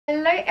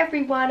Hello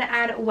everyone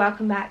and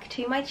welcome back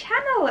to my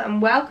channel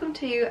and welcome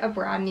to a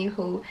brand new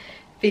haul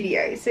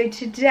video. So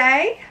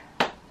today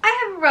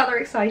I have a rather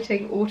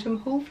exciting autumn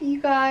haul for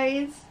you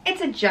guys.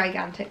 It's a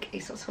gigantic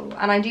ASOS haul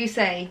and I do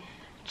say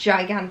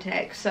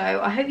gigantic, so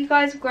I hope you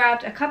guys have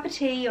grabbed a cup of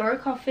tea or a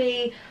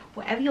coffee,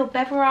 whatever your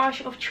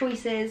beverage of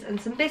choice is,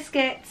 and some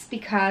biscuits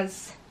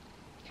because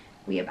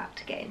we're about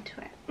to get into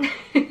it.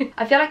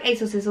 I feel like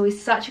ASOS is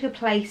always such a good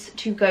place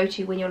to go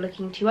to when you're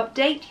looking to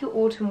update your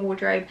autumn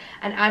wardrobe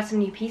and add some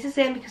new pieces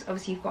in, because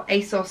obviously you've got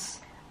ASOS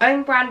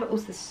own brand, but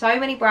also there's so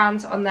many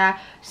brands on there,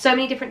 so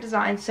many different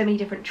designs, so many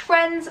different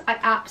trends. I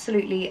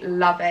absolutely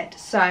love it.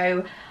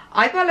 So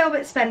I got a little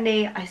bit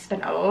spendy. I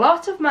spent a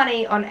lot of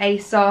money on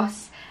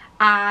ASOS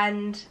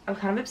and I'm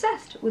kind of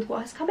obsessed with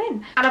what has come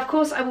in. And of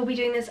course I will be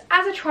doing this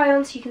as a try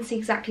on so you can see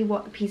exactly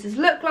what the pieces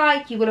look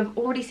like. You will have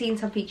already seen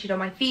some featured on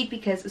my feed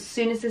because as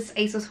soon as this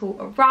ASOS haul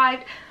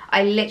arrived,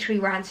 I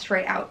literally ran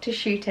straight out to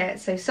shoot it.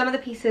 So some of the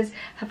pieces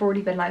have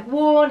already been like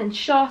worn and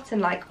shot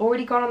and like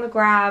already gone on the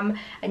gram,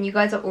 and you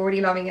guys are already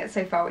loving it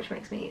so far, which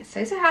makes me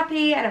so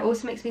happy, and it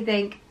also makes me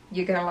think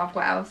you're gonna love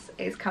what else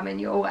is coming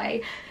your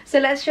way. So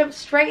let's jump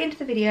straight into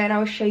the video and I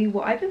will show you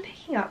what I've been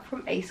picking up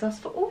from ASOS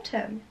for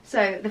autumn.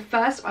 So the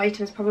first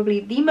item is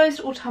probably the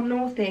most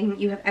autumnal thing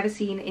you have ever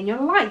seen in your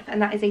life,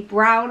 and that is a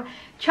brown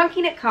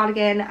chunky knit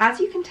cardigan. As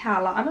you can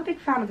tell, I'm a big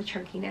fan of the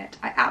chunky knit.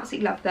 I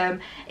absolutely love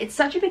them. It's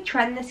such a big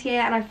trend this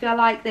year and I feel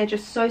like they're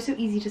just so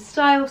easy to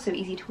style, so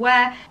easy to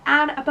wear,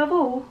 and above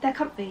all, they're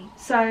comfy.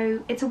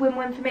 So it's a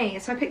win-win for me.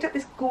 So I picked up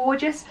this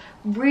gorgeous,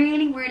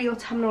 really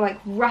autumnal, like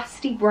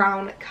rusty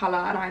brown colour,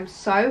 and I'm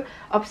so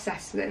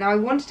obsessed with it. Now I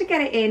wanted to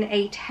get it in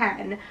a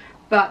 10,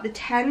 but the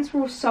 10s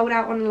were all sold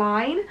out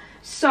online,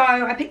 so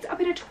I picked it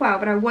up in a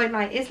 12, and I won't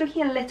lie, it's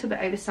looking a little bit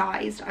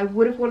oversized. I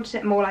would have wanted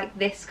it more like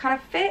this kind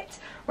of fit,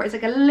 where it's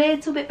like a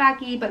little bit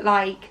baggy but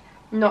like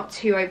not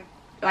too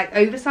like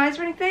oversized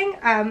or anything,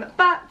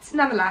 but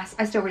nonetheless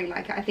I still really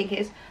like it. I think it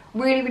is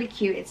really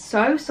cute. It's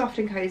so soft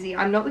and cozy.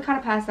 I'm not the kind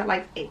of person that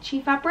likes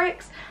itchy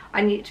fabrics.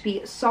 I need it to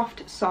be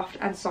soft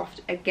and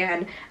soft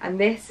again, and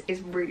this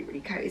is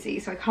really cozy,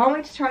 so I can't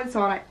wait to try this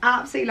on. I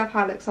absolutely love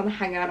how it looks on the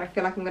hanger and I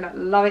feel like I'm gonna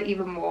love it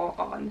even more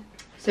on.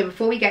 So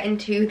before we get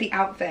into the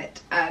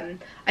outfit, I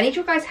need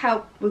your guys'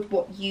 help with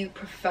what you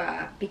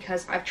prefer,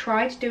 because I've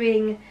tried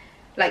doing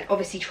like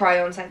obviously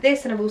try-ons like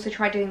this, and I've also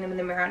tried doing them in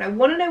the mirror, and I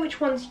want to know which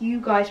ones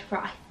you guys prefer.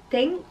 I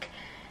think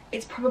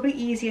it's probably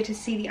easier to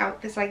see the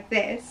outfits like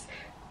this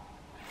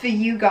for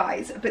you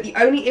guys, but the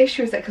only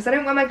issue is that because I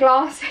don't wear my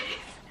glasses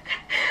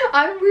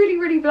I'm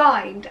really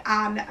blind,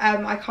 and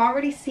I can't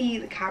really see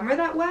the camera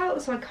that well,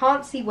 so I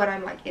can't see when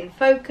I'm like in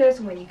focus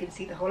and when you can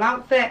see the whole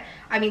outfit.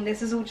 I mean,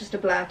 this is all just a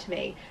blur to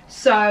me,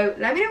 so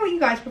let me know what you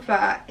guys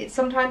prefer. It's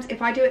sometimes,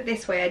 if I do it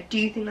this way, I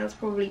do think that's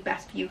probably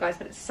best for you guys,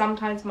 but it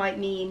sometimes might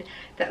mean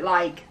that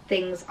like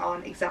things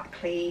aren't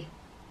exactly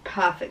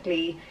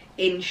perfectly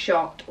in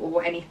shot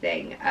or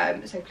anything,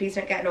 so please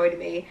don't get annoyed at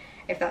me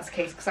if that's the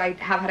case, because I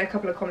have had a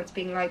couple of comments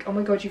being like, oh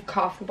my god, you've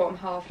carved the bottom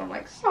half, and I'm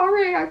like,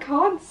 sorry, I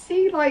can't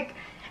see like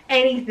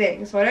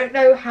anything, so I don't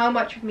know how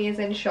much of me is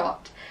in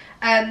shot.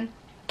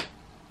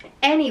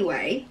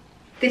 Anyway,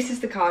 this is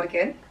the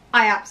cardigan.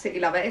 I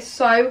absolutely love it. It's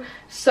so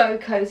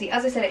cozy.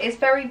 As I said, it is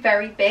very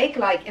big.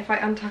 Like if I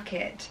untuck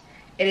it,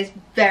 it is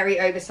very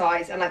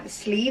oversized, and like the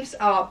sleeves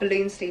are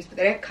balloon sleeves, but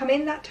they don't come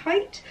in that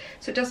tight,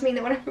 so it does mean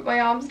that when I put my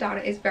arms down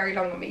it is very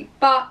long on me.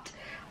 But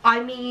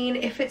I mean,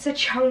 if it's a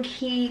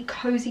chunky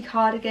cozy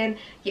cardigan,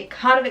 you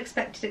kind of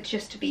expected it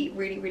just to be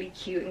really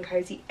cute and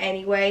cozy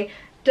anyway.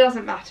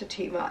 Doesn't matter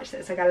too much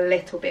that it's like a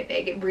little bit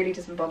big. It really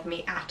doesn't bother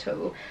me at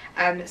all.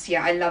 So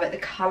yeah, I love it. The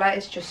colour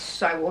is just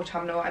so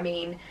autumnal. I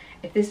mean,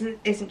 if this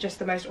isn't just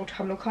the most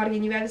autumnal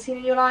cardigan you've ever seen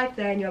in your life,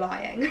 then you're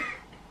lying.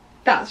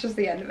 That's just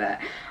the end of it.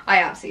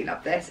 I absolutely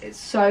love this. It's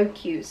so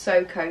cute,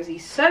 so cozy,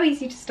 so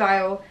easy to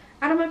style,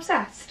 and I'm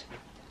obsessed.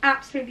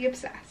 Absolutely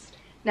obsessed.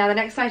 Now the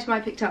next item I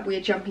picked up, we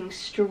are jumping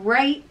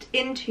straight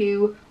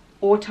into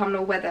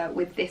autumnal weather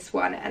with this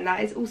one, and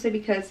that is also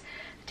because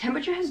the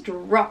temperature has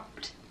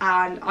dropped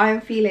and I am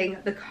feeling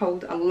the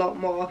cold a lot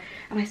more,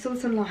 and I saw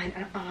this online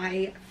and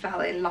I fell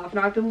in love.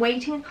 Now I've been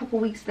waiting a couple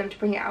of weeks for them to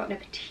bring it out in a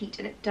petite,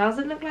 and it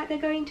doesn't look like they're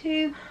going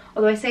to,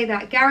 although I say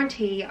that,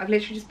 guarantee, I've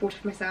literally just bought it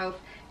for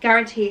myself,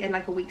 guarantee in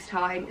like a week's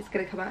time it's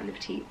going to come out in a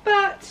petite,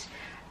 but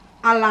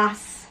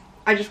alas,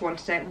 I just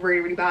wanted it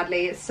really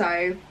badly,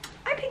 so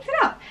I picked it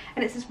up,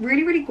 and it's this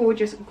really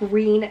gorgeous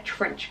green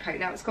trench coat.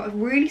 Now it's got a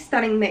really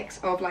stunning mix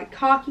of like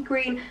khaki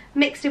green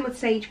mixed in with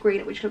sage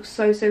green, which looks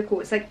so cool.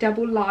 It's like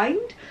double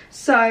lined,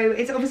 so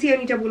it's obviously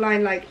only double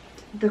lined like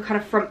the kind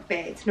of front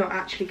bit, it's not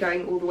actually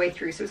going all the way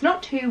through, so it's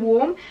not too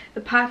warm,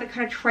 the perfect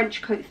kind of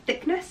trench coat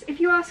thickness if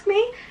you ask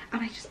me,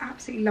 and I just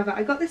absolutely love it.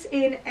 I got this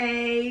in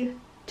a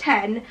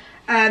 10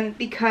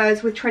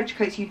 because with trench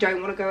coats you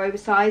don't want to go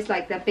oversized,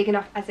 like they're big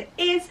enough as it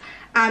is,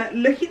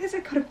 and looking at this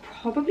I could have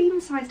probably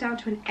even sized down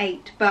to an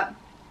 8, but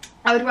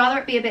I would rather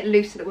it be a bit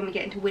looser, that when we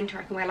get into winter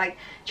I can wear like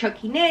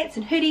chunky knits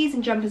and hoodies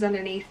and jumpers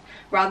underneath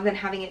rather than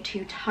having it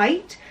too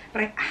tight.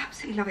 But I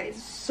absolutely love it.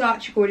 It's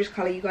such a gorgeous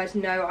colour. You guys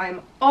know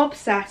I'm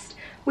obsessed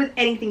with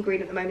anything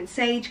green at the moment.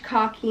 Sage,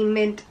 khaki,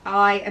 mint,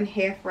 I am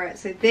here for it.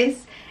 So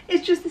this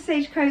is just the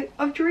sage coat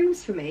of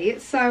dreams for me.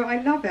 So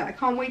I love it. I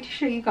can't wait to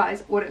show you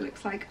guys what it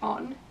looks like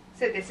on.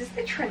 So this is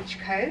the trench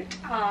coat.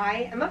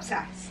 I am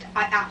obsessed.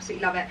 I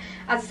absolutely love it.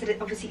 As I said,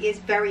 it obviously is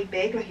very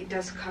big, like it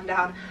does come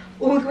down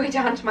all the way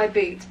down to my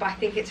boots, but I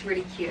think it's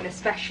really cute, and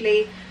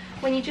especially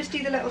when you just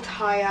do the little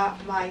tie up,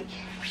 like,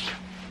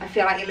 I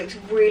feel like it looks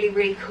really,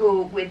 really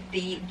cool with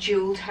the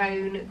dual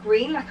tone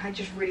green. Like, I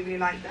just really, really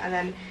like that. And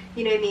then,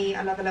 you know me,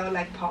 I love a little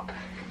leg pop.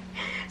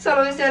 So I'll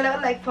always do a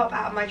little leg pop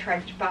out of my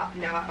trench, but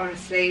no,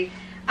 honestly,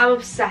 I'm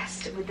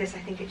obsessed with this. I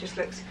think it just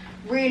looks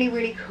really,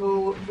 really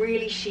cool,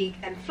 really chic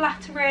and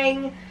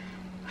flattering.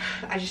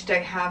 I just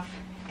don't have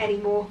any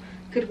more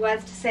good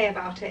words to say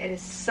about it. It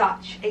is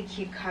such a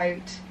cute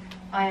coat.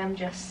 I am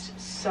just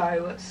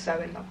so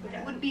in love with it.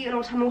 It wouldn't be an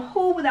autumnal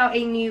haul without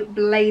a new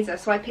blazer.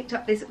 So I picked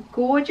up this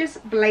gorgeous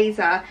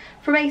blazer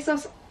from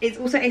Asos. It's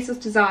also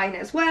Asos design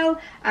as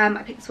well.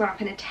 I picked this one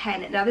up in a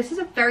 10. Now this is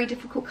a very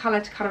difficult colour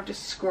to kind of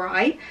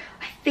describe.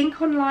 I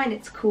think online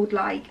it's called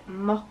like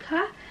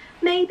mocha.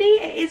 Maybe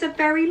it is a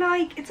very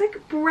like, it's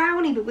like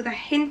brownie but with a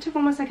hint of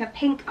almost like a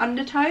pink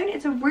undertone.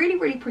 It's a really,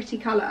 really pretty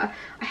colour.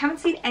 I haven't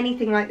seen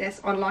anything like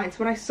this online,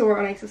 so when I saw it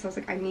on Asos I was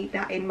like, I need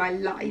that in my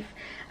life.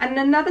 And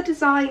another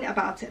design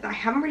about it that I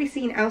haven't really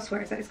seen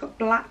elsewhere is that it's got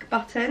black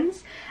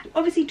buttons.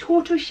 Obviously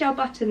tortoise shell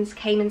buttons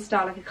came in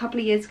style like a couple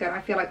of years ago, and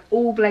I feel like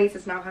all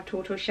blazers now have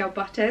tortoise shell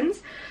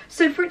buttons.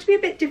 So for it to be a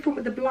bit different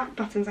with the black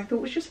buttons, I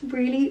thought was just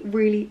really,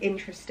 really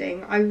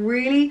interesting. I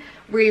really,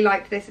 really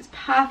liked this. It's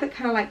perfect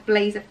kind of like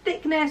blazer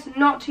thickness,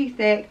 not too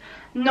thick,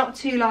 not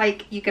too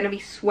like you're going to be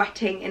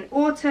sweating in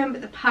autumn,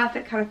 but the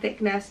perfect kind of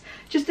thickness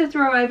just to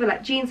throw over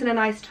like jeans and a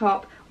nice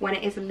top when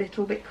it is a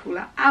little bit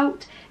cooler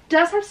out.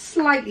 Does have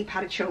slightly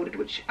padded shouldered,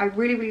 which I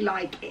really, really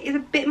like. It is a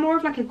bit more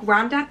of like a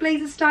granddad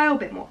blazer style, a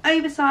bit more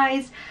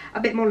oversized, a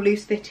bit more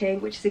loose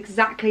fitting, which is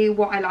exactly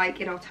what I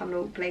like in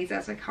autumnal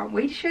blazers. So I can't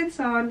wait to show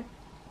this on.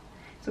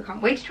 So I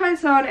can't wait to try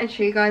this on and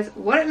show you guys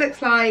what it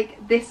looks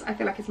like. This I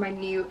feel like is my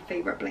new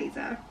favourite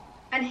blazer.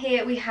 And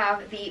here we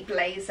have the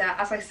blazer.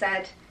 As I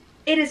said,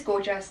 it is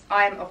gorgeous.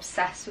 I am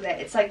obsessed with it.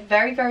 It's like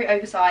very, very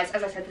oversized.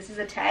 As I said, this is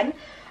a 10.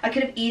 I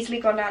could have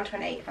easily gone down to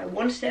an 8 if I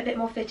wanted it a bit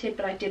more fitted,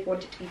 but I did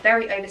want it to be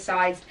very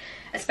oversized,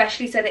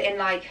 especially so that in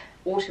like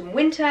autumn,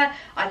 winter,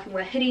 I can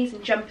wear hoodies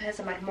and jumpers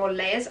and like more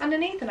layers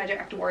underneath, and I don't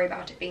have to worry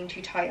about it being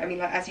too tight. I mean,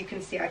 like as you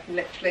can see, I can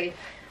literally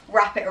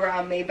wrap it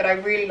around me, but I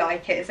really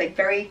like it. It's like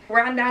very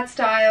granddad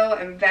style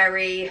and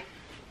very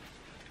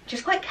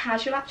just quite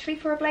casual actually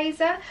for a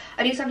blazer.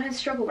 I do sometimes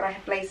struggle when I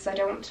have blazers. I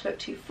don't want to look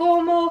too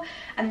formal,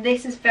 and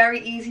this is very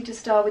easy to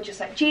style with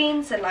just like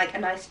jeans and like a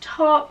nice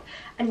top,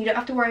 and you don't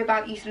have to worry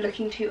about you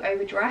looking too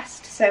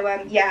overdressed.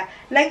 So yeah,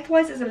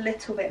 lengthwise is a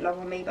little bit long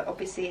on me, but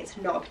obviously it's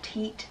not a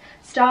petite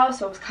style,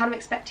 so I was kind of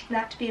expecting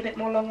that to be a bit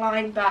more long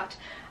line, but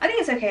I think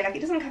it's okay. Like, it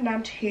doesn't come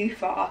down too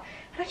far,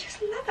 and I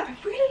just love it. I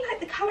really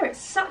like the colour. It's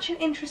such an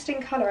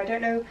interesting colour. I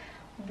don't know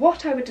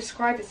what I would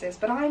describe this as,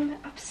 but I'm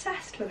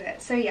obsessed with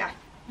it. So yeah,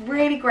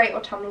 really great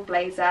autumnal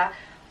blazer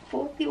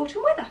for the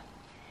autumn weather.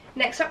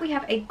 Next up we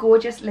have a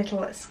gorgeous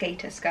little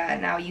skater skirt.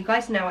 Now you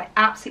guys know I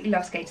absolutely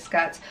love skater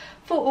skirts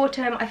for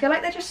autumn. I feel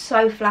like they're just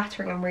so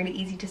flattering and really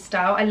easy to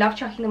style. I love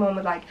chucking them on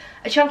with like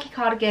a chunky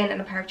cardigan and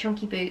a pair of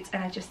chunky boots,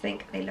 and I just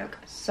think they look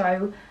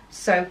so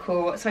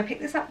cool. So I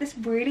picked this up, this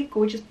really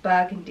gorgeous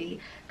burgundy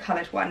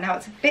coloured one. Now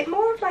it's a bit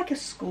more of like a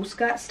school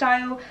skirt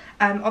style.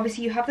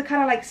 Obviously you have the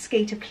kind of like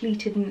skater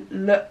pleated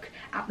look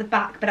at the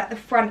back, but at the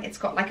front it's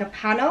got like a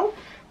panel,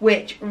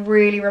 which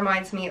really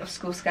reminds me of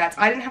school skirts.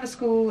 I didn't have a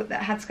school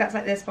that had skirts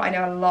like this, but I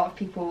know a lot of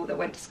people that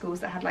went to schools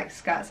that had like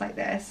skirts like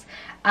this,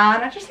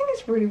 and I just think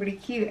it's really, really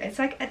cute. It's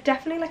like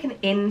definitely like an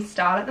in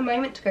style at the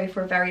moment to go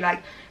for a very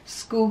like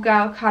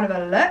schoolgirl kind of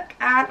a look,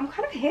 and I'm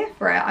kind of here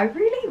for it. I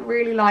really,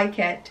 really like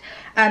it.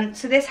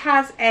 So this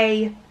has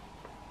a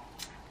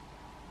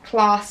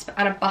clasp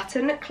and a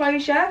button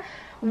closure,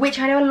 which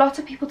I know a lot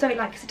of people don't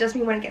like because it does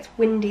mean when it gets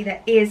windy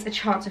there is a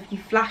chance of you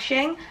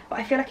flashing, but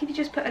I feel like if you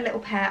just put a little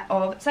pair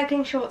of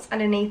cycling shorts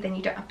underneath, then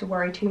you don't have to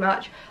worry too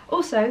much.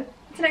 Also,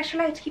 it's an extra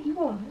layer to keep you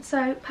warm,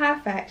 so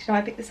perfect. Now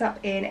I picked this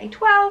up in a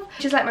 12,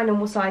 which is like my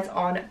normal size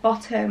on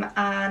bottom,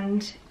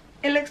 and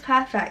it looks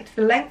perfect.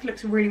 The length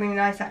looks really, really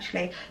nice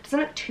actually. It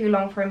doesn't look too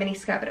long for a mini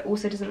skirt, but it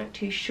also doesn't look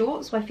too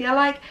short, so I feel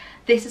like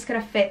this is going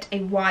to fit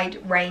a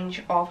wide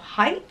range of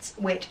heights,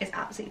 which is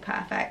absolutely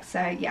perfect.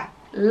 So yeah,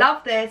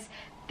 love this.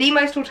 The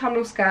most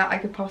autumnal skirt I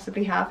could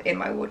possibly have in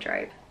my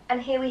wardrobe.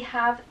 And here we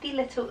have the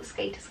little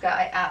skater skirt.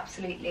 I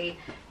absolutely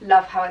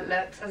love how it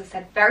looks. As I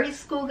said, very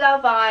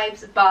schoolgirl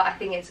vibes, but I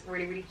think it's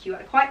really, really cute.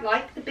 I quite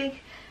like the big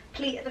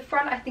pleat at the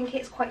front. I think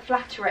it's quite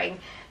flattering.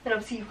 Then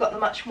obviously you've got the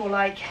much more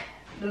like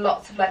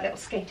lots of like little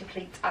skater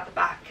pleats at the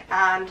back,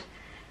 and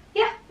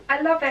yeah,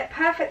 I love it.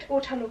 Perfect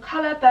autumnal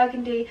colour.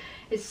 Burgundy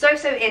is so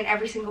in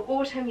every single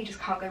autumn. You just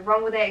can't go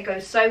wrong with it. It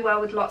goes so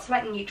well with lots of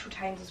like neutral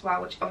tones as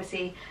well, which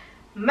obviously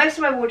Most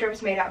of my wardrobe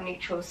is made out of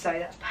neutrals, so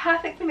that's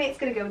perfect for me. It's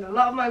going to go with a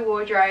lot of my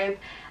wardrobe,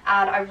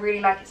 and I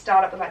really like it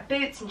styled up with like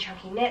boots and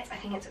chunky knits. I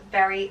think it's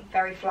very,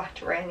 very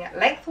flattering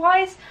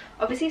lengthwise.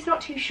 Obviously it's not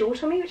too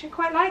short on me, which I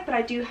quite like, but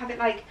I do have it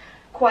like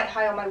quite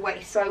high on my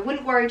waist, so I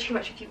wouldn't worry too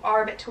much if you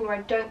are a bit taller.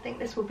 I don't think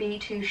this will be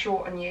too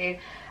short on you,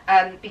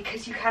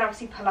 because you can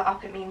obviously pull it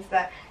up. It means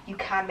that you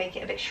can make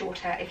it a bit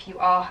shorter if you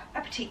are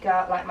a petite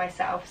girl like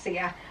myself. So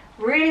yeah,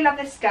 really love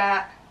this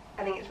skirt.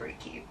 I think it's really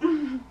cute.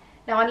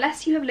 Now,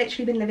 unless you have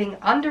literally been living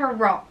under a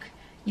rock,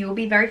 you will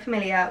be very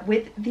familiar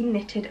with the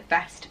knitted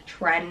vest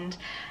trend.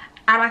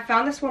 And I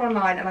found this one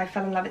online and I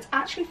fell in love. It's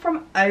actually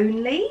from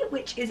Only,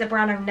 which is a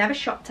brand I've never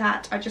shopped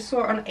at. I just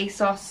saw it on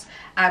Asos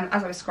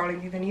as I was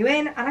scrolling through the new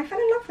in, and I fell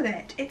in love with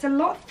it. It's a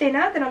lot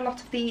thinner than a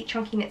lot of the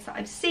chunky knits that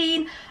I've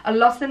seen. A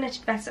lot of the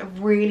knitted vests are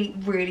really,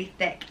 really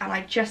thick, and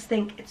I just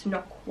think it's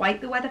not quite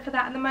the weather for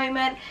that at the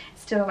moment.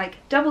 It's still like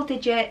double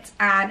digits,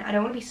 and I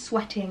don't want to be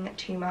sweating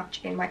too much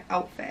in my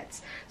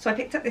outfits. So I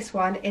picked up this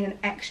one in an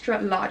extra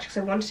large because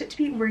I wanted it to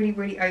be really,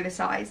 really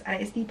oversized, and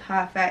it is the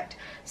perfect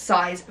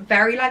size.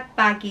 Very like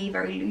baggy,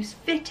 very loose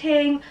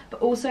fitting, but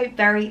also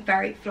very,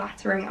 very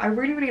flattering. I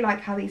really, really like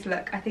how these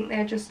look. I think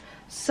they're just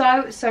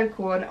so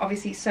cool, and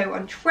obviously so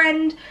on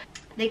trend.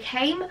 They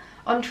came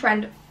on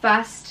trend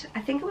first,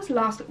 I think it was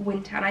last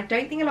winter, and I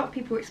don't think a lot of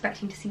people were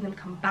expecting to see them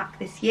come back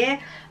this year,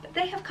 but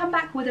they have come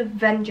back with a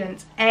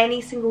vengeance.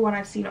 Any single one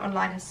I've seen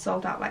online has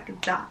sold out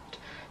like that.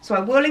 So I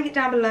will link it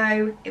down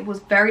below. It was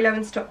very low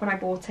in stock when I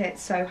bought it,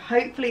 so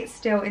hopefully it's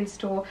still in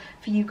store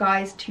for you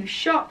guys to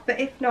shop, but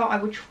if not, I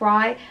will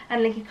try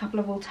and link a couple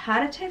of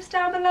alternatives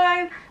down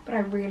below. But I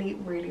really,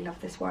 really love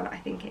this one. I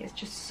think it is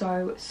just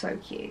so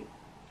cute.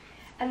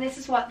 And this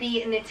is what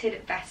the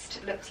knitted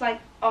vest looks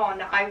like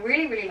on. I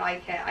really, really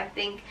like it. I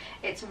think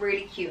it's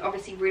really cute.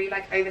 Obviously really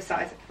like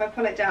oversized. If I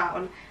pull it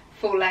down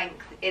full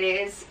length, it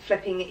is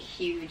flipping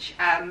huge.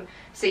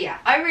 So yeah,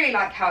 I really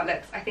like how it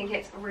looks. I think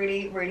it's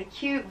really, really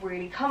cute,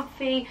 really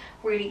comfy,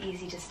 really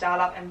easy to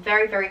style up, and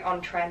very, very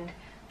on trend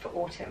for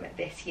autumn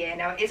this year.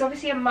 Now, it is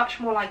obviously a much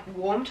more like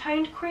warm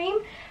toned cream,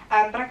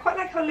 but I quite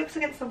like how it looks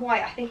against the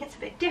white. I think it's a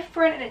bit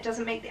different, and it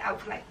doesn't make the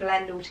outfit like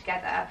blend all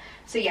together.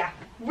 So yeah,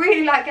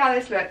 really like how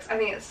this looks. I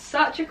think it's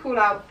such a cool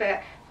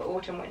outfit for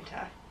autumn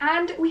winter.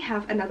 And we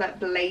have another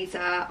blazer.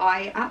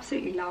 I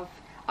absolutely love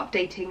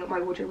updating my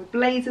wardrobe with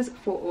blazers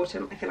for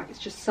autumn. I feel like it's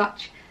just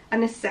such a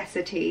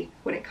necessity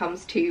when it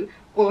comes to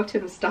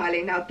autumn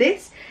styling. Now,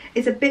 this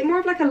is a bit more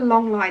of like a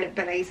long line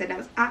blazer. Now,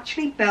 it's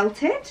actually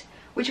belted,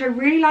 which I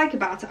really like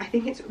about it. I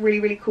think it's really,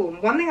 really cool.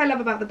 And one thing I love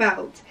about the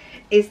belt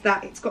is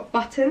that it's got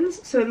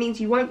buttons, so it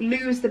means you won't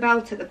lose the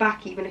belt at the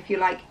back even if you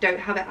like don't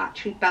have it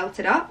actually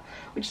belted up,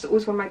 which is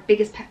always one of my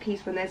biggest pet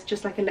peeves, when there's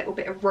just like a little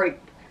bit of rope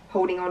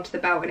holding onto the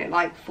belt and it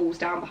like falls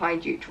down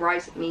behind you. It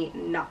drives me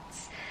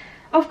nuts.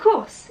 Of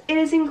course, it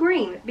is in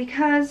green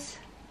because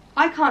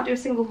I can't do a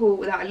single haul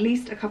without at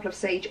least a couple of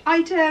sage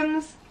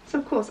items. So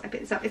of course I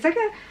picked this up. It's like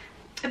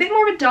a bit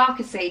more of a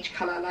darker sage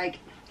colour. Like,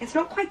 it's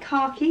not quite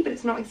khaki, but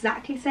it's not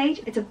exactly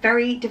sage. It's a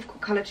very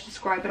difficult colour to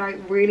describe, but I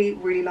really,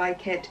 really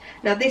like it.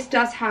 Now, this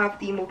does have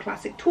the more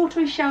classic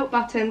tortoise shell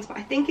buttons, but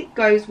I think it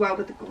goes well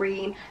with the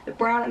green. The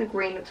brown and the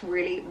green looks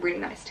really, really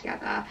nice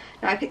together.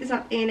 Now, I picked this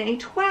up in a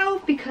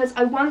 12 because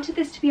I wanted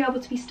this to be able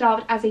to be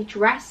styled as a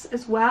dress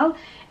as well.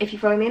 If you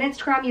follow me on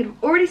Instagram,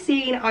 you've already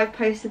seen I've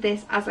posted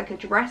this as like a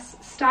dress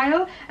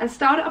style and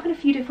styled it up in a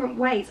few different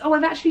ways. Oh,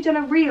 I've actually done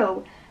a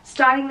reel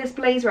styling this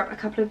blazer up a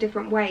couple of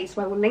different ways,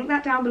 so I will link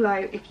that down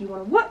below if you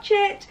want to watch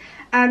it.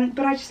 But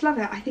I just love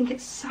it. I think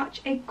it's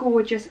such a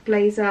gorgeous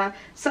blazer,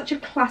 such a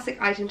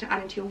classic item to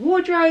add into your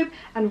wardrobe,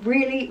 and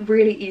really,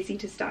 really easy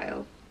to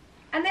style.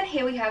 And then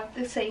here we have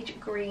the sage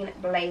green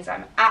blazer.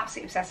 I'm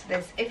absolutely obsessed with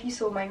this. If you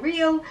saw my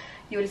reel,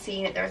 you would have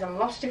seen it. There's a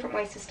lot of different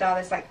ways to style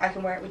this. Like, I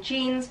can wear it with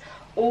jeans,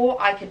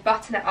 or I could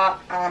button it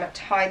up and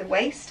tie the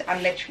waist,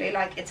 and literally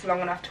like it's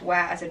long enough to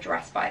wear as a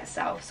dress by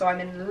itself. So I'm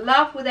in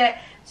love with it.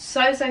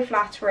 So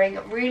flattering,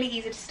 really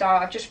easy to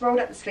style. I've just rolled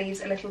up the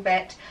sleeves a little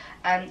bit.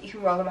 You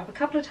can roll them up a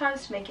couple of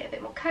times to make it a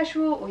bit more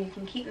casual, or you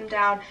can keep them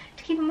down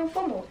to keep them more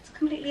formal. It's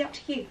completely up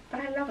to you,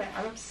 but I love it.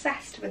 I'm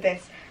obsessed with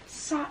this.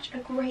 Such a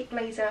great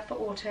blazer for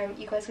autumn.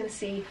 You guys are going to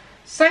see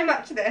so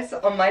much of this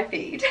on my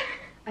feed.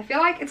 I feel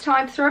like it's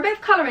time to throw a bit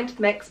of colour into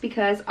the mix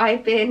because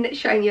I've been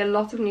showing you a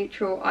lot of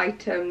neutral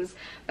items,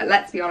 but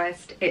let's be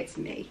honest, it's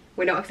me.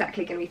 We're not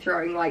exactly going to be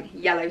throwing like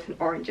yellows and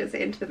oranges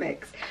into the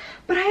mix,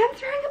 but I am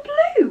throwing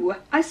a blue.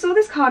 I saw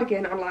this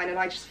cardigan online and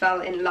I just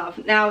fell in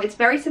love. Now, it's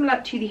very similar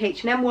to the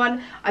H&M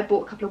one I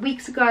bought a couple of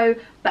weeks ago,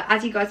 but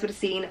as you guys would have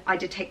seen, I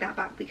did take that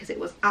back because it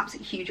was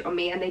absolutely huge on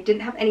me and they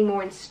didn't have any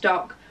more in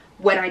stock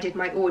when I did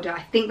my order.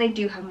 I think they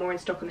do have more in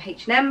stock on the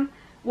H&M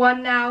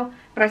one now,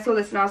 but I saw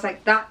this and I was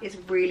like, that is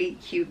really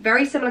cute.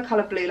 Very similar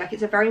colour blue, like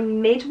it's a very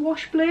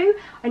mid-wash blue.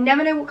 I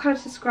never know what colour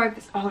to describe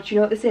this. Oh, do you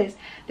know what this is?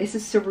 This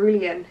is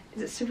cerulean.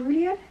 Is it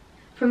cerulean?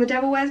 From The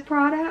Devil Wears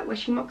Prada, where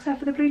she mocks her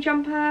for the blue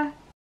jumper.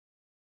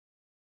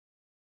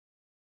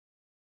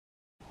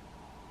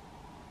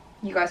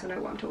 You guys will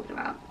know what I'm talking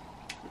about.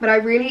 But I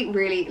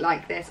really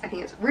like this. I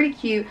think it's really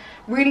cute,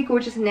 really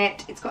gorgeous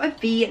knit. It's got a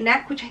V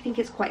neck, which I think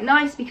is quite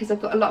nice because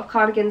I've got a lot of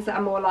cardigans that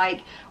are more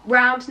like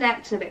round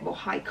necked and a bit more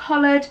high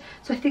collared.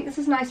 So I think this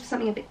is nice for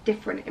something a bit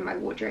different in my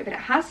wardrobe. And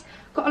it has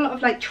got a lot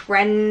of like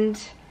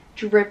trend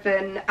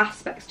driven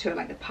aspects to it,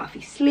 like the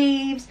puffy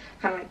sleeves,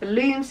 kind of like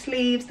balloon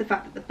sleeves, the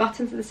fact that the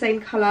buttons are the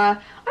same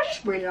colour. I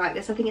just really like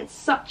this. I think it's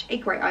such a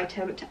great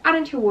item to add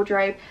into your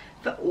wardrobe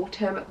for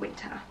autumn,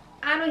 winter.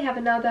 And we have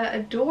another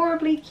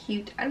adorably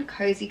cute and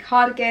cozy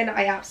cardigan.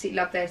 I absolutely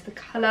love this. The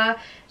colour,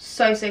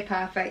 so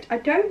perfect. I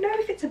don't know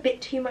if it's a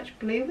bit too much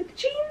blue with the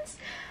jeans.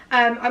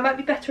 I might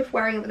be better off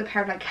wearing it with a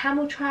pair of like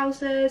camel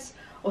trousers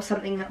or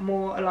something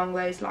more along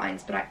those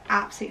lines, but I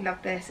absolutely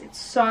love this. It's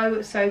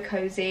so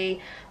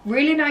cozy.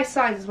 Really nice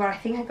size as well. I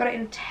think I got it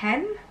in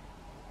 10.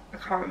 I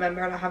can't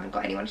remember and I haven't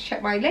got anyone to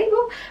check my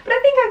label, but I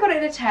think I got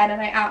it in a 10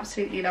 and I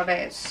absolutely love it.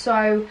 It's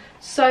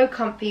so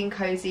comfy and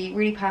cozy,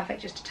 really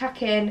perfect just to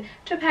tuck in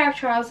to a pair of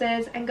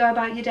trousers and go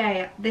about your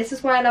day. This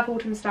is why I love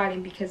autumn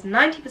styling, because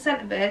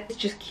 90% of it is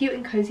just cute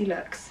and cozy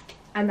looks,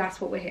 and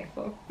that's what we're here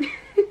for.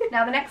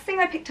 Now the next thing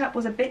I picked up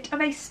was a bit of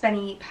a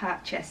spenny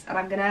purchase, and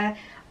I'm gonna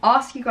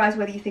ask you guys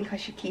whether you think I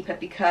should keep it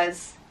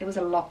because it was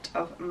a lot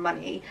of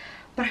money,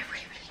 but I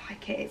really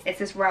like it. It's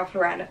this Ralph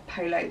Lauren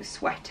polo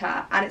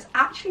sweater, and it's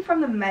actually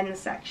from the men's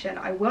section.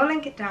 I will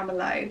link it down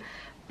below,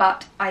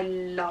 but I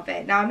love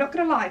it. Now I'm not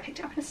gonna lie, I picked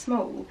it up in a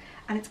small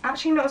and it's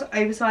actually not as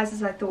oversized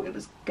as I thought it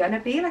was gonna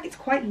be. Like, it's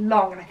quite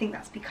long, and I think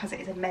that's because it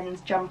is a men's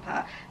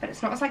jumper, but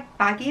it's not as like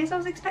baggy as I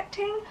was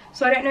expecting.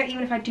 So I don't know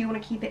even if I do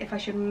want to keep it, if I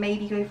should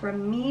maybe go for a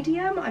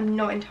medium. I'm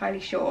not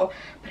entirely sure,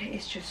 but it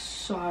is just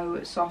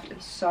so soft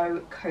and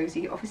so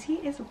cozy. Obviously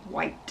it is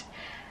white,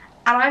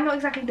 and I'm not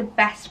exactly the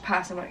best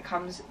person when it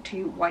comes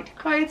to white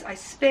clothes. I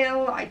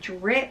spill, I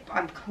drip,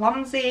 I'm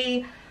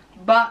clumsy,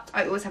 but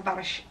I always have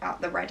Vanish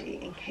at the ready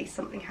in case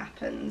something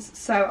happens.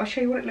 So I'll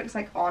show you what it looks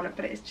like on,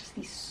 but it is just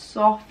the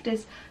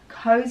softest,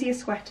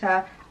 coziest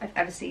sweater I've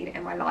ever seen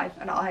in my life,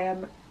 and I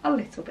am a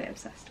little bit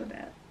obsessed with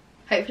it.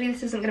 Hopefully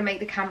this isn't going to make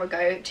the camera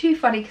go too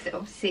funny, because it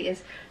obviously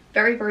is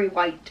very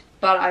white,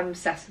 but I'm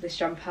obsessed with this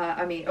jumper,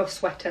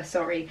 sweater,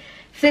 sorry.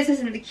 If this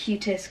isn't the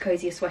cutest,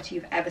 coziest sweater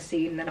you've ever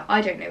seen, then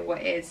I don't know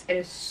what is. It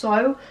is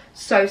so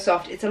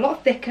soft. It's a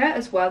lot thicker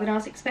as well than I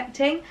was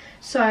expecting,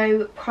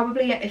 so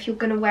probably if you're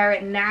going to wear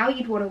it now,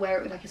 you'd want to wear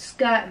it with like a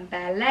skirt and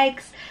bare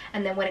legs,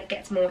 and then when it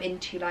gets more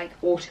into like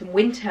autumn,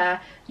 winter,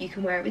 you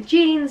can wear it with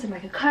jeans and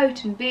like a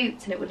coat and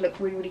boots, and it would look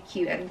really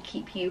cute and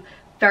keep you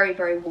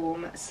very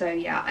warm. So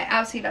yeah, I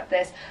absolutely love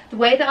this. The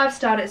way that I've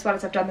styled it as well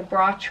is I've done the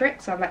bra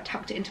trick, so I've like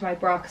tucked it into my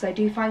bra, because I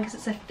do find, because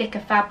it's a thicker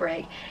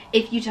fabric,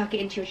 if you tuck it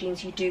into your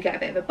jeans you do get a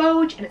bit of a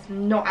bulge, and it's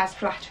not as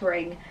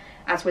flattering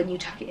as when you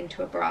tuck it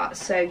into a bra.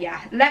 So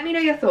yeah, let me know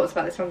your thoughts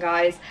about this one,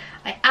 guys.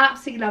 I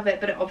absolutely love it,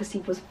 but it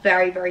obviously was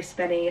very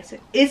spenny. So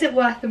is it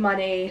worth the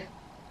money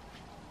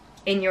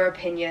in your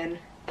opinion?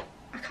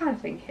 I kind of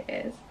think it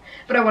is,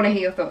 but I want to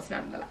hear your thoughts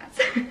nonetheless.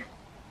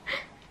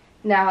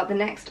 Now the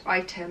next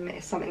item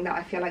is something that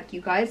I feel like you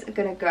guys are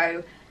gonna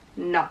go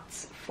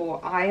nuts for.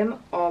 I am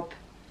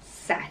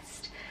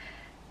obsessed.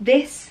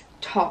 This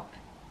top,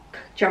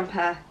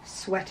 jumper,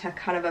 sweater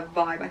kind of a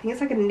vibe. I think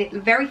it's like a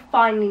very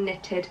finely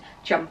knitted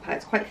jumper.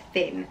 It's quite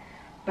thin,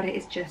 but it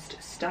is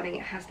just stunning.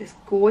 It has this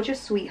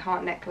gorgeous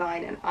sweetheart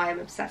neckline, and I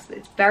am obsessed with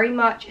it. It's very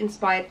much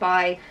inspired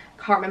by,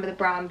 I can't remember the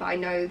brand, but I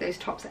know those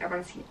tops that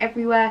everyone's seen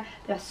everywhere.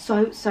 They're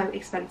so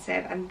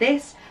expensive, and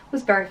this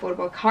was very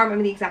affordable. I can't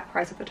remember the exact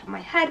price off the top of my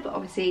head, but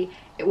obviously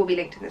it will be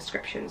linked in the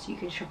description so you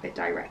can shop it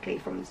directly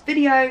from this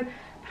video.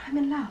 But I'm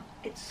in love.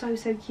 It's so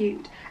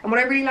cute. And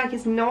what I really like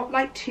is not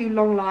like too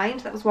long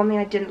lined. That was one thing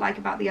I didn't like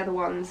about the other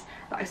ones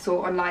that I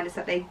saw online, is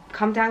that they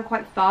come down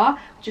quite far,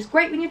 which is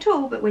great when you're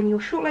tall, but when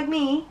you're short like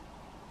me,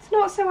 it's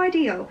not so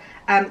ideal.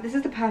 This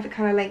is the perfect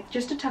kind of length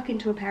just to tuck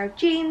into a pair of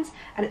jeans,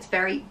 and it's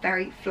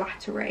very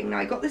flattering. Now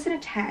I got this in a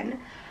 10.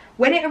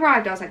 When it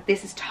arrived I was like,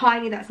 this is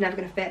tiny, that's never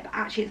going to fit, but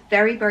actually it's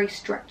very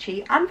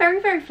stretchy and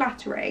very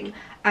flattering.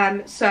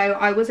 So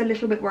I was a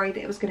little bit worried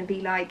that it was going to be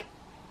like,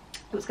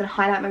 it was going to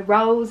highlight my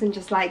rolls and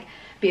just like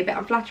be a bit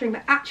unflattering,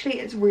 but actually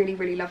it's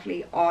really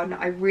lovely on.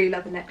 I really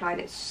love the neckline.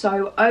 It's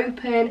so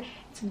open.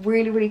 It's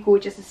really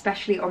gorgeous,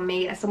 especially on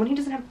me as someone who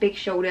doesn't have big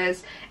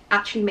shoulders.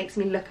 Actually makes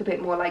me look a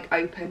bit more like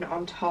open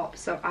on top.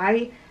 So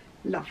I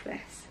love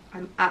this.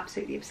 I'm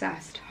absolutely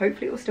obsessed.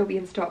 Hopefully it will still be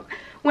in stock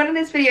when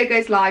this video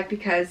goes live,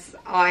 because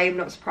I'm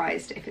not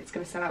surprised if it's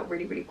going to sell out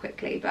really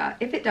quickly. But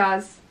if it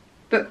does,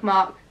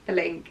 bookmark the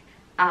link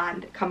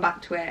and come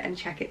back to it and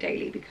check it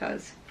daily,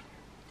 because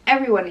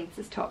everyone needs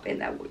this top in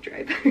their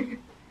wardrobe.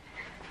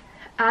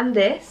 And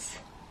this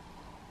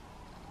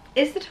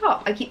is the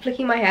top. I keep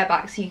flicking my hair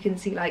back so you can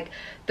see like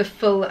the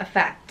full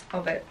effect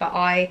of it, but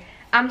I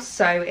am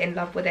so in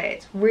love with it.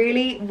 It's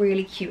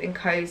really cute and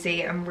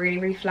cozy and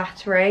really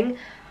flattering.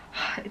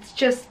 It's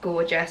just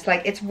gorgeous.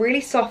 Like, it's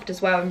really soft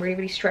as well and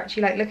really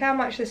stretchy. Like, look how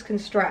much this can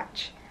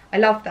stretch. I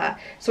love that.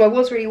 So I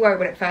was really worried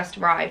when it first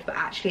arrived, but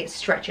actually it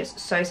stretches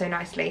so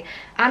nicely,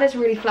 and it's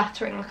really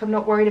flattering. Like, I'm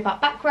not worried about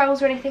back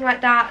rolls or anything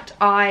like that.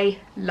 I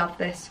love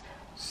this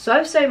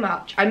so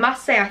much. I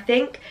must say, I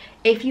think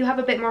if you have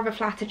a bit more of a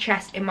flatter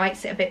chest, it might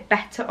sit a bit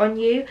better on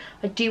you.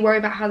 I do worry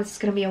about how this is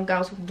going to be on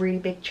girls with really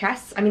big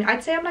chests. I mean,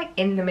 I'd say I'm like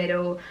in the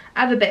middle.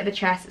 I have a bit of a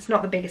chest. It's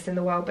not the biggest in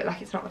the world, but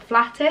like it's not the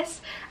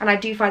flattest. And I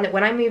do find that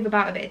when I move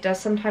about a bit, it does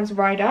sometimes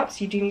ride up.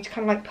 So you do need to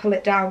kind of like pull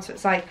it down so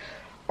it's like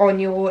on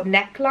your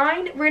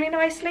neckline really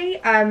nicely.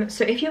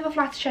 So if you have a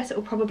flatter chest, it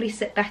will probably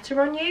sit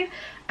better on you.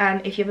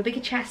 If you have a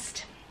bigger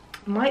chest,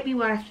 it might be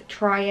worth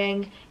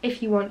trying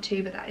if you want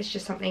to, but that is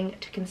just something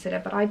to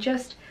consider. But I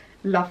just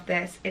love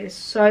this. It is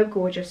so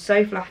gorgeous,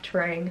 so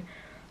flattering.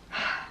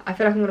 I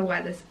feel like I'm going to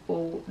wear this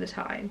all the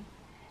time.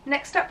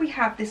 Next up we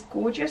have this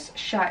gorgeous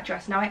shirt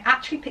dress. Now I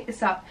actually picked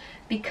this up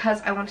because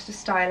I wanted to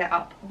style it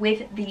up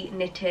with the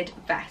knitted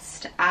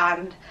vest,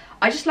 and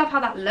I just love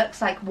how that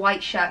looks, like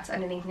white shirts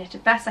underneath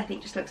knitted vest. I think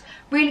it just looks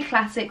really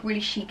classic,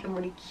 really chic and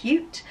really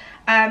cute.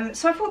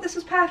 So I thought this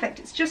was perfect.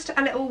 It's just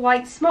a little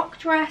white smock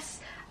dress.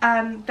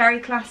 Very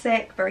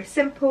classic, very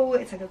simple.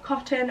 It's like a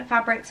cotton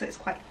fabric, so it's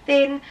quite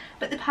thin,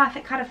 but the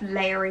perfect kind of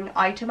layering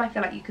item. I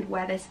feel like you could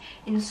wear this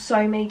in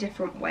so many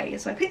different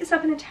ways. So I picked this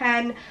up in a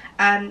 10,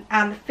 and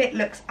the fit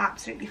looks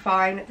absolutely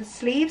fine. The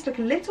sleeves look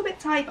a little bit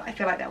tight, but I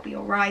feel like they'll be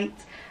alright.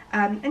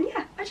 And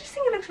yeah, I just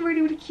think it looks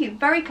really, really cute.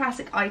 Very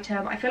classic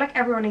item. I feel like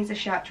everyone needs a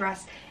shirt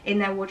dress in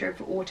their wardrobe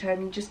for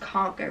autumn. You just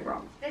can't go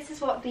wrong. This is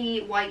what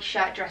the white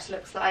shirt dress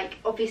looks like.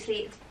 Obviously,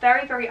 it's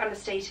very, very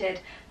understated,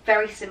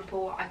 very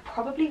simple. I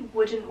probably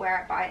wouldn't wear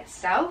it by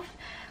itself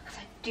because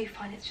I do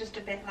find it's just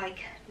a bit like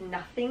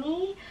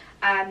nothingy.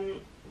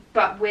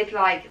 But with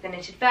like the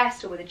knitted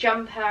vest or with a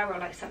jumper or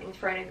like something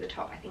thrown over the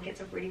top, I think it's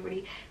a really,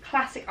 really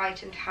classic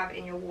item to have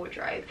in your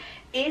wardrobe.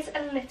 It is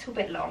a little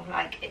bit long,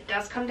 like it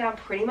does come down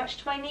pretty much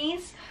to my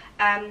knees,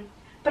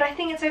 but I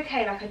think it's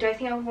okay. Like I don't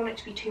think I would want it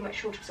to be too much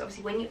shorter because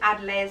obviously when you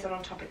add layers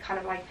on top, it kind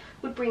of like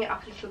would bring it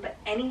up a little bit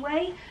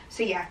anyway.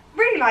 So yeah,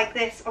 really like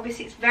this.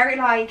 Obviously it's very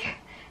like,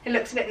 it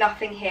looks a bit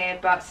nothing here,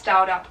 but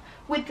styled up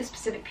with the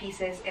specific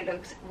pieces, it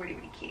looks really,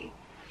 really cute.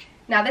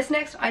 Now this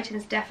next item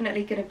is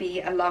definitely going to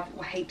be a love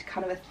or hate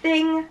kind of a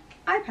thing.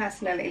 I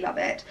personally love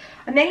it.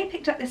 I mainly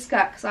picked up this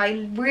skirt because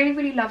I really,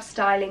 really love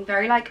styling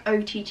very like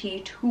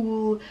OTT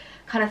tulle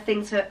kind of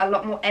things for a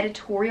lot more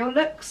editorial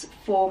looks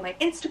for my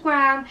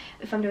Instagram.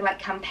 If I'm doing like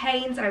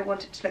campaigns and I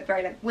want it to look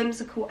very like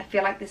whimsical, I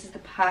feel like this is the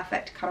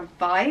perfect kind of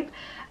vibe.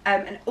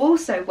 And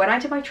also when I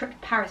did my trip to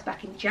Paris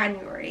back in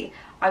January,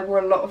 I wore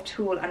a lot of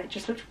tulle and it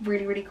just looked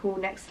really, really cool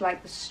next to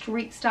like the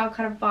street style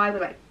kind of vibe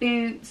with like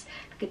boots,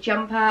 like a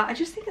jumper. I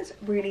just think it's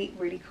really,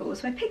 really cool.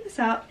 So I picked this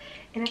up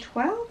in a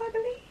 12, I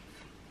believe.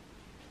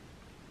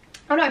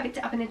 Oh no, I picked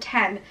it up in a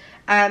 10,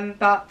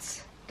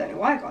 but don't know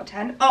why I got a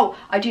 10. Oh,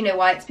 I do know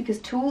why. It's because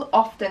tulle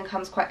often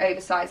comes quite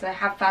oversized, and I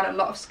have found a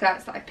lot of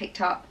skirts that I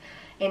picked up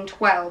in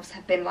 12s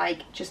have been like,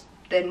 just,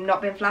 they've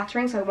not been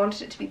flattering, so I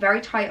wanted it to be very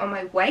tight on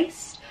my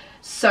waist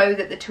so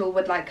that the tulle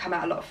would like come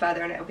out a lot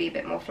further and it'll be a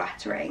bit more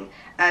flattering.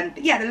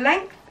 But yeah, the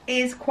length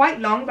is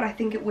quite long, but I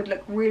think it would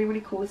look really,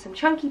 really cool with some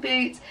chunky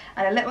boots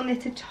and a little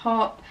knitted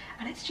top,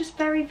 and it's just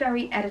very,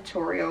 very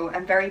editorial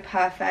and very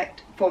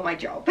perfect for my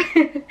job.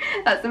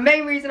 That's the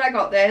main reason I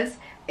got this,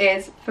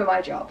 is for my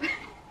job.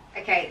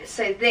 Okay,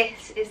 so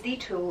this is the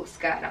tulle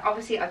skirt. Now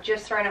obviously I've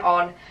just thrown it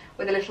on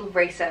with a little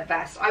racer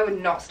vest. I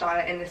would not style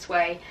it in this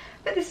way,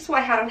 but this is what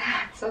I had on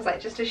hand, so I was like,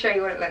 just to show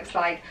you what it looks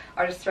like,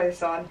 I'll just throw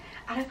this on.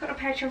 And I've got a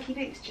pair of chunky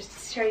boots just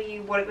to show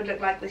you what it would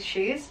look like with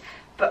shoes.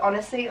 But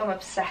honestly, I'm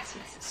obsessed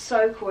with this. It's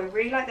so cool. I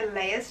really like the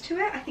layers to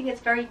it. I think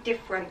it's very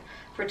different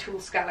for a tulle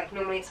skirt. Like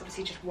normally it's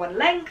obviously just one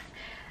length,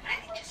 and I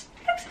think it just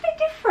looks a bit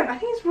different. I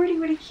think it's really,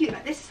 really cute.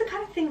 Like this is the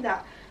kind of thing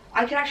that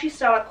I can actually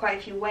style it quite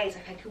a few ways.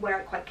 Like I could wear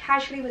it quite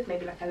casually with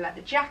maybe like a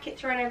leather jacket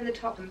thrown over the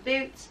top and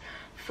boots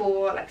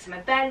for like some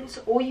events,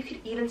 or you could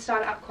even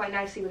style it up quite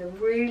nicely with a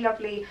really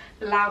lovely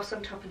blouse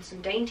on top and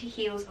some dainty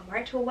heels and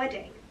wear it to a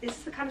wedding. This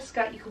is the kind of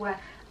skirt you can wear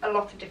a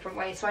lot of different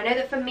ways. So I know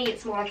that for me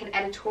it's more like an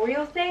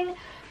editorial thing,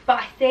 but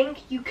I think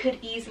you could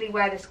easily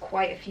wear this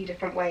quite a few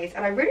different ways,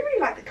 and I really,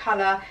 really like the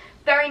colour.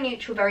 Very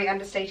neutral, very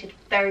understated,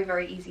 very,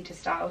 very easy to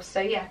style.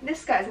 So yeah, this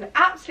skirt is an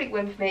absolute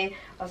win for me.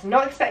 I was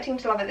not expecting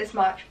to love it this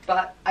much,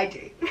 but I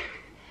do.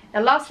 Now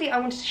lastly, I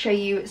wanted to show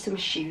you some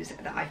shoes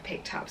that I've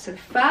picked up. So the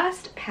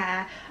first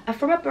pair are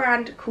from a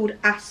brand called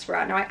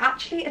Asra. Now I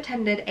actually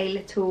attended a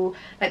little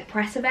like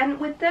press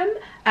event with them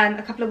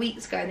a couple of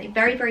weeks ago, and they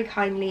very, very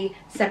kindly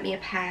sent me a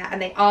pair,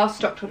 and they are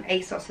stocked on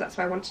Asos, so that's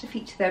why I wanted to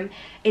feature them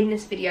in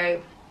this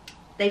video.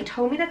 They've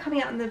told me they're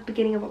coming out in the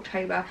beginning of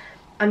October.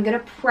 I'm gonna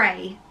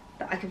pray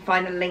that I can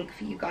find a link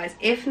for you guys.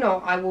 If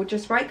not, I will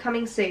just write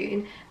coming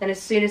soon, then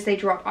as soon as they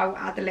drop I will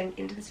add the link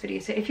into this video.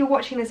 So if you're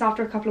watching this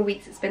after a couple of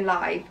weeks it's been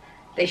live,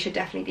 they should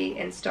definitely be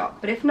in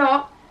stock. But if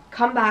not,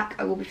 come back.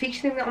 I will be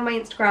featuring them on my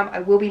Instagram. I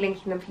will be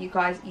linking them for you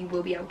guys. You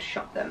will be able to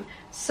shop them.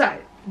 So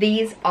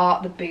these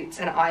are the boots,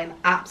 and I am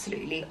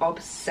absolutely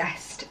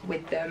obsessed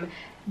with them.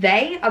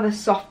 They are the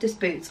softest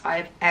boots I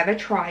have ever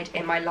tried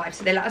in my life.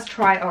 So they let us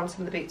try on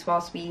some of the boots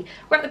whilst we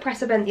were at the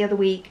press event the other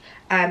week,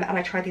 and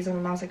I tried these on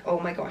and I was like, oh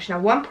my gosh. Now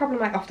one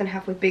problem I often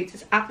have with boots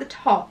is at the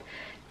top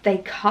they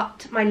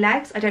cut my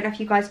legs. I don't know if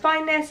you guys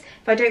find this.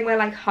 If I don't wear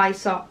like high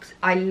socks,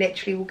 I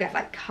literally will get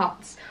like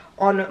cuts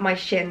on my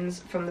shins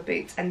from the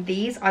boots. And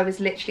these, I was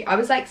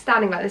like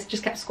standing like this,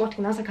 just kept squatting,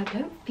 and I was like, I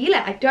don't feel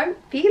it, I don't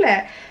feel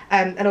it.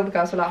 And all the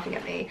girls were laughing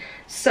at me.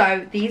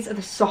 So these are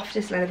the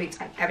softest leather boots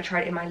I've ever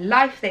tried in my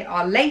life. They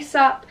are lace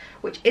up,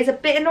 which is a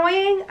bit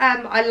annoying.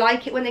 I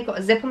like it when they've got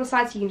a zip on the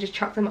side so you can just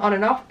chuck them on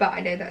and off, but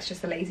I know that's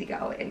just a lazy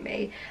girl in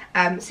me.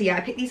 So yeah,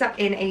 I picked these up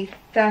in a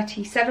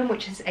 37,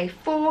 which is a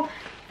 4.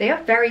 They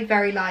are very,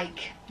 very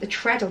like the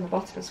tread on the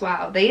bottom as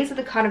well. These are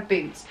the kind of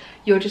boots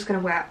you're just going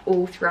to wear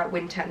all throughout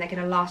winter, and they're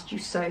going to last you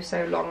so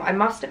long. I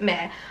must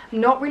admit,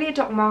 I'm not really a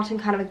Doc Marten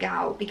kind of a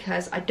gal,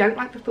 because I don't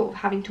like the thought of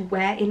having to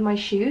wear in my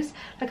shoes.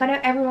 Like, I know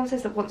everyone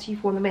says that once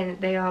you've worn them in,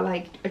 they are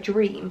like a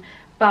dream,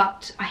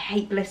 but I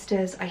hate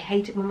blisters. I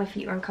hate it when my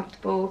feet are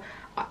uncomfortable.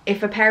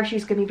 If a pair of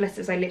shoes give me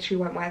blisters, I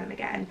literally won't wear them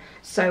again.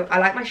 So I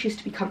like my shoes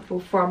to be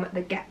comfortable from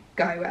the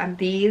get-go, and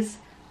these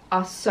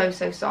are so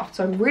soft.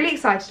 So I'm really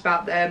excited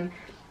about them.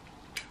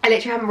 I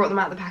literally haven't brought them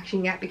out of the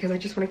packaging yet because I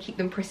just want to keep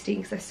them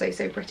pristine because they're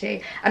so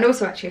pretty. And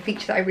also, actually, a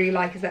feature that I really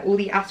like is that all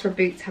the Asra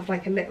boots have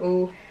like a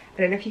little,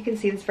 I don't know if you can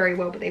see this very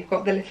well, but they've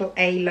got the little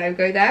A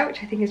logo there,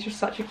 which I think is just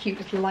such a cute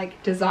little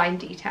like design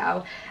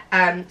detail.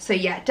 So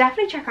yeah,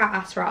 definitely check out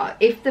Asra.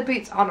 If the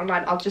boots aren't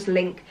online, I'll just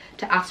link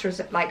to Asra's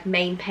like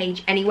main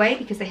page anyway,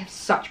 because they have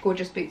such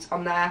gorgeous boots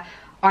on there.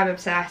 I'm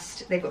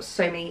obsessed. They've got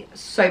so many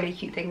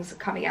cute things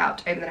coming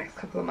out over the next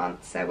couple of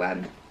months.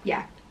 So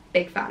yeah,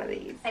 big fan of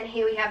these. And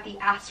here we have the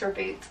Asra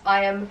boots.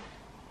 I am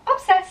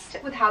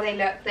obsessed with how they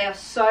look. They are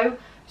so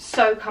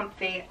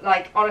comfy.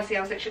 Like, honestly,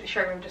 I was literally at the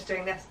showroom just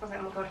doing this. I was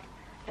like, oh my god,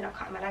 they're not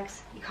cutting my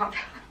legs. You can't.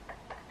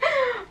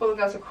 All the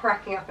girls are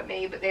cracking up at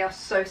me, but they are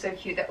so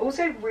cute. They're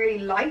also really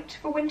light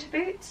for winter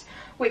boots,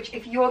 which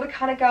if you're the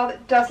kind of girl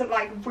that doesn't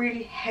like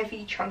really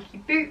heavy chunky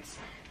boots,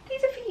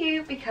 these are for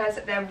you, because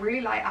they're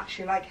really light.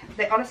 Actually, like,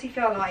 they honestly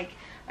feel like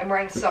I'm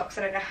wearing socks.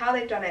 I don't know how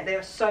they've done it. They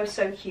are so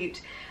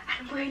cute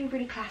and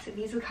really classic.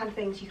 These are the kind of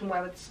things you can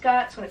wear with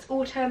skirts when it's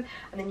autumn,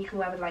 and then you can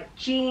wear with like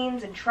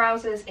jeans and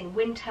trousers in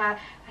winter,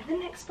 and then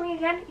next spring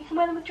again you can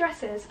wear them with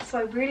dresses. So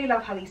I really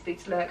love how these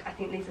boots look. I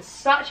think these are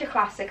such a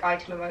classic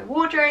item in my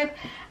wardrobe.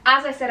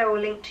 As I said, I will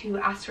link to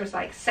Astra's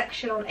like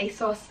section on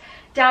ASOS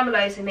down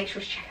below, so make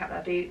sure to check out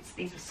their boots.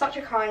 These were such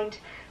a kind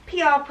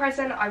PR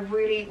present. I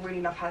really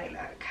love how they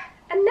look.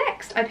 And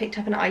next, I picked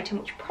up an item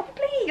which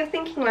probably you're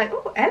thinking like,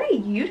 oh, Ellie,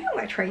 you don't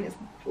wear trainers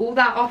all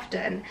that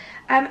often.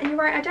 And you're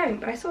right, I don't.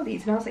 But I saw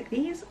these and I was like,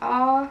 these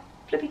are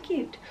flipping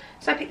cute.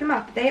 So I picked them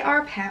up. They are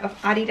a pair of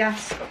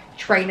Adidas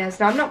trainers.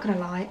 Now, I'm not going to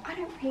lie, I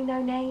don't really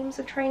know names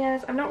of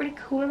trainers. I'm not really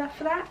cool enough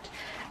for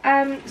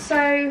that.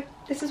 So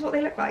this is what they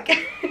look like.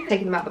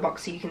 Taking them out of the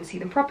box so you can see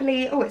them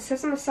properly. Oh, it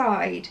says on the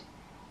side,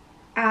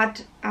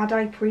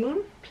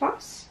 Adiprene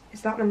Plus.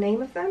 Is that the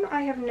name of them?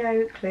 I have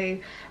no clue.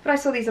 But I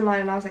saw these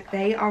online and I was like,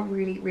 they are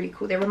really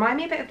cool. They remind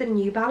me a bit of the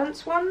New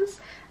Balance ones.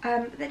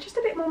 They're just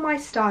a bit more my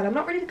style. I'm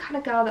not really the kind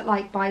of girl that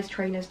like buys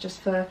trainers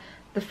just for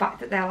the fact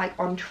that they're like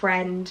on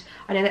trend.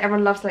 I know that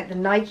everyone loves like the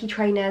Nike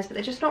trainers, but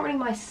they're just not really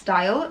my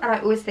style. And I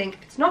always think,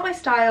 if it's not my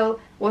style,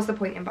 what's the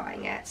point in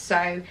buying it?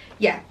 So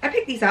yeah, I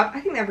picked these up.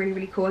 I think they're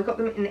really cool. I got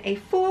them in a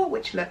 4,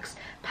 which looks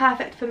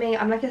perfect for me.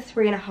 I'm like a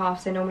 3.5,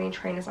 so normally in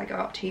trainers I go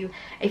up to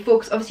a 4,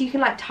 because obviously you can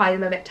like tie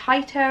them a bit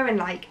tighter, and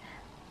like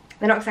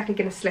they're not exactly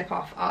going to slip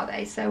off, are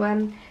they?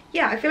 So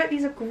yeah, I feel like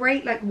these are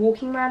great like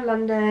walking around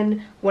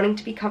London, wanting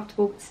to be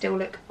comfortable but still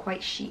look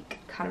quite chic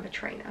kind of a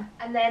trainer.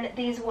 And then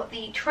these are what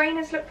the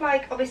trainers look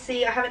like.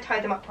 Obviously I haven't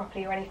tied them up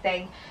properly or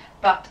anything,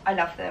 but I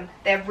love them.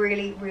 They're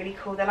really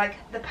cool. They're like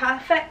the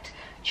perfect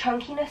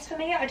chunkiness for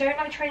me. I don't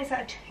like trainers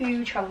that are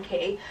too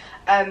chunky,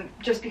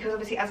 just because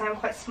obviously as I'm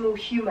quite a small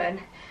human,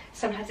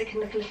 sometimes it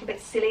can look a little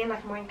bit silly and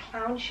like I'm wearing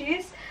clown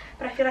shoes.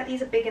 But I feel like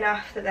these are big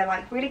enough that they're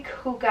like really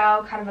cool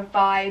girl kind of a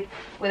vibe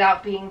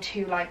without being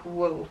too like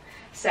woo.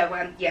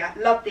 So yeah,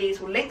 love these.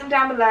 We'll link them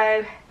down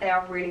below. They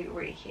are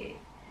really cute.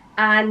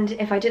 And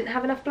if I didn't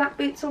have enough black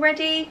boots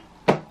already,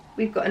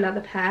 we've got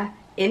another pair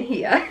in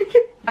here.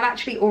 I've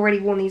actually already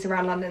worn these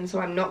around London, so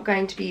I'm not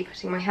going to be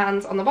putting my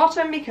hands on the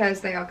bottom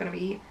because they are going to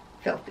be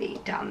filthy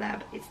down there.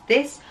 But it's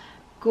this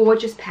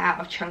gorgeous pair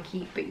of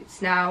chunky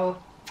boots. Now,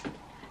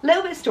 a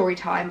little bit of story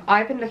time.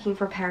 I've been looking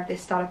for a pair of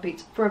this style of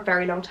boots for a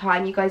very long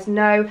time. You guys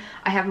know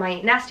I have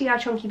my Nasty Eye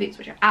chunky boots,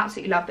 which I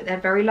absolutely love, but they're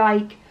very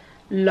like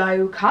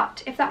low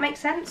cut, if that makes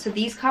sense. So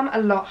these come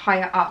a lot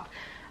higher up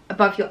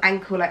above your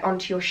ankle, like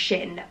onto your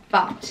shin.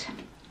 But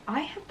I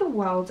have the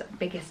world's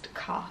biggest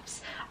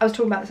calves. I was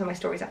talking about this on my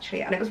stories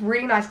actually, and it was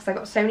really nice because I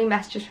got so many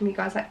messages from you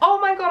guys like, oh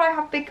my god, I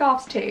have big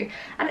calves too.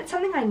 And it's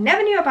something I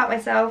never knew about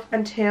myself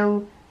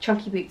until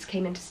chunky boots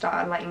came into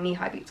style, like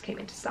knee-high boots came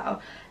into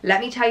style.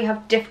 Let me tell you how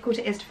difficult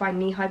it is to find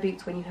knee-high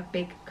boots when you have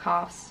big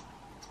calves.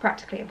 It's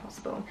practically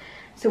impossible.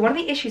 So one of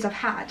the issues I've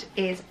had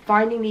is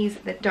finding these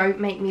that don't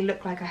make me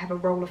look like I have a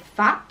roll of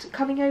fat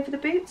coming over the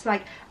boots.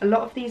 Like, a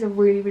lot of these are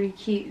really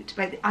cute.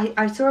 Like,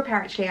 I saw a pair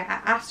actually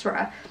at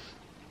Asra.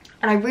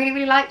 and I really,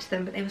 really liked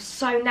them, but they were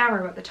so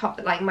narrow at the top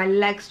that like my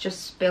legs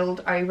just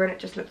spilled over and it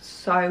just looked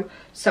so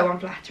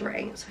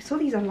unflattering. So I saw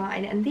these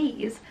online, and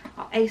these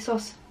are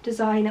ASOS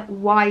Design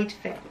wide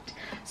fit.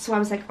 So I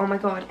was like, oh my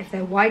god, if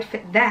they're wide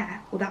fit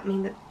there, will that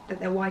mean that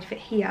they're wide fit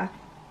here?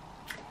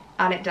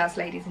 And it does,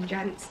 ladies and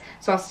gents.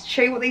 So I'll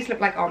show you what these look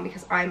like on,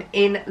 because I'm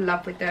in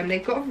love with them.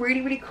 They've got a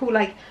really, really cool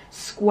like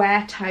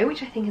square toe,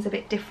 which I think is a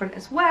bit different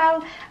as well,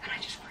 and I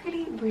just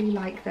really, really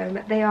like them.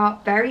 They are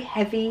very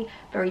heavy,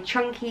 very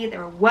chunky.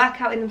 They're a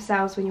workout in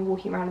themselves when you're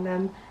walking around in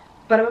them,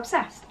 but I'm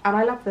obsessed and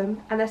I love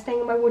them, and they're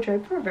staying in my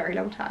wardrobe for a very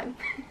long time.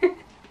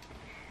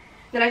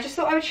 Then I just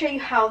thought I would show you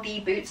how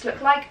the boots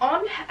look like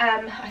on.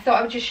 I thought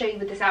I would just show you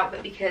with this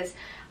outfit, because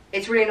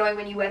it's really annoying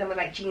when you wear them with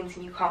like jeans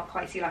and you can't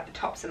quite see like the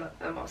tops of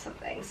them or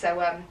something.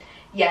 So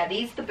yeah,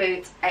 these are the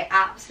boots. I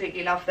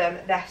absolutely love them.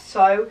 They're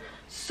so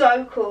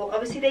cool.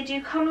 Obviously they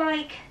do come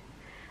like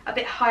a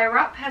bit higher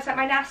up as like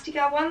my Nasty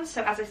Girl ones.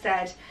 So as I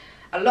said,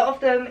 a lot of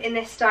them in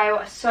this style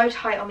are so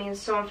tight on me and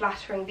so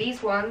unflattering.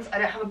 These ones, I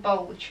don't have a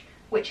bulge,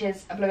 which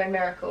is a blooming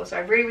miracle. So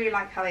I really, really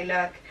like how they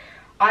look.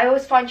 I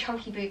always find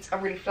chunky boots are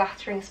really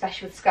flattering,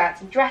 especially with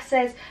skirts and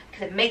dresses,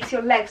 because it makes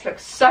your legs look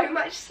so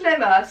much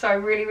slimmer. So I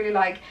really, really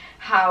like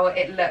how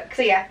it looks.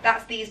 So yeah,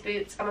 that's these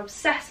boots. I'm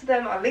obsessed with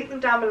them. I'll link them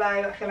down below.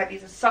 I feel like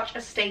these are such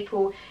a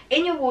staple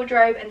in your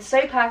wardrobe, and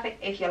so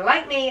perfect if you're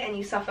like me and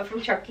you suffer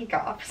from chunky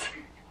calves.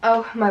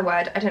 Oh my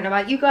word, I don't know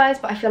about you guys,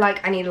 but I feel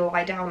like I need to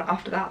lie down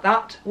after that.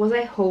 That was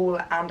a haul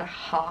and a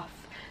half.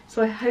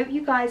 So I hope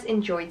you guys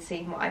enjoyed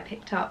seeing what I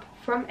picked up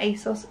from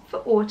ASOS for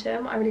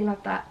autumn. I really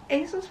love that.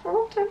 ASOS for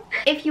autumn.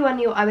 If you are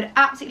new, I would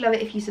absolutely love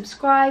it if you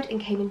subscribed and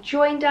came and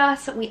joined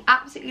us. We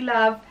absolutely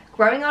love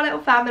growing our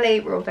little family.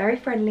 We're all very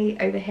friendly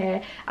over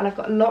here, and I've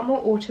got a lot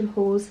more autumn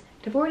hauls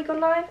that have already gone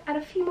live and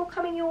a few more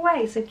coming your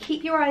way, so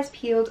keep your eyes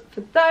peeled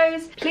for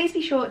those. Please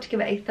be sure to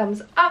give it a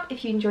thumbs up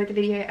if you enjoyed the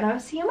video, and I will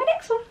see you in my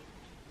next one.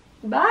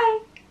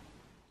 Bye.